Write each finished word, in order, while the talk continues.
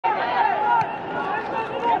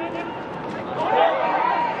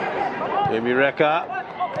Amy Reka.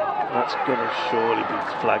 That's going to surely be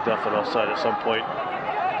flagged up and offside at some point.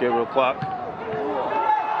 Gabriel Quak.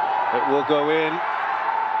 It will go in.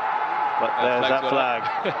 But there's that flag.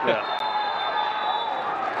 Yeah.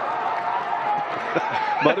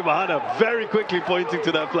 Madu Mahana very quickly pointing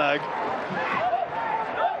to that flag.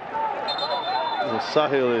 Well,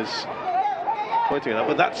 Sahil is pointing at that,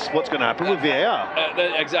 but that's what's going to happen with VAR.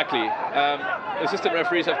 Exactly. Assistant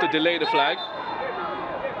referees have to delay the flag.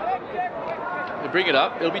 They bring it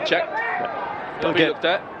up, it'll be checked. It'll be looked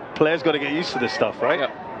at. Players got to get used to this stuff, right?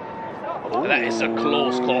 Yeah. That is a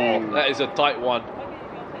close call. That is a tight one.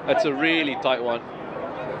 That's a really tight one.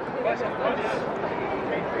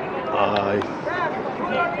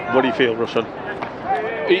 What do you feel, Roshan?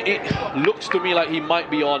 It looks to me like he might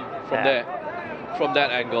be on from there, from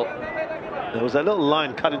that angle. There was that little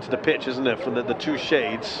line cut into the pitch, isn't there, from the two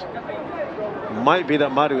shades. Might be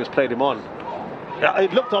that Madu has played him on.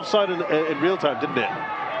 It looked offside in real time, didn't it?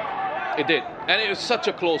 It did, and it was such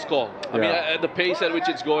a close call. I mean, at the pace at which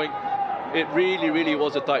it's going, it really, really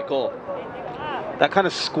was a tight call. That kind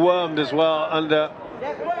of squirmed as well under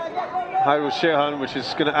Hairul Shehan, which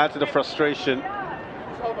is going to add to the frustration.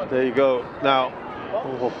 There you go. Now,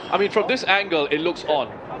 I mean, from this angle, it looks on.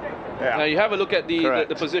 Yeah. Now you have a look at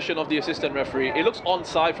the position of the assistant referee. It looks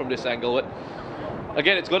onside from this angle, but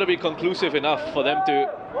again, it's going to be conclusive enough for them to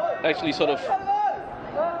actually sort of.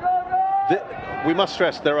 We must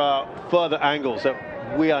stress there are further angles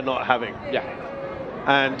that we are not having. Yeah.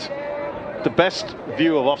 And the best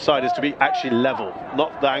view of offside is to be actually level,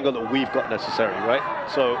 not the angle that we've got necessarily, right?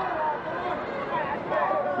 So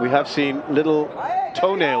we have seen little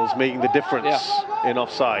toenails making the difference in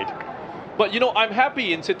offside. But you know, I'm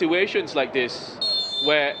happy in situations like this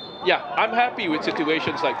where, I'm happy with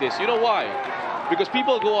situations like this. You know why? Because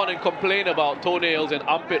people go on and complain about toenails and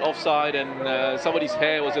armpit offside and somebody's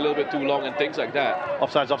hair was a little bit too long and things like that.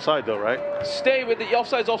 Offside's offside though, right? Stay with the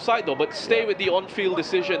offside's offside though, but stay with the on-field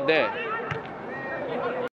decision there.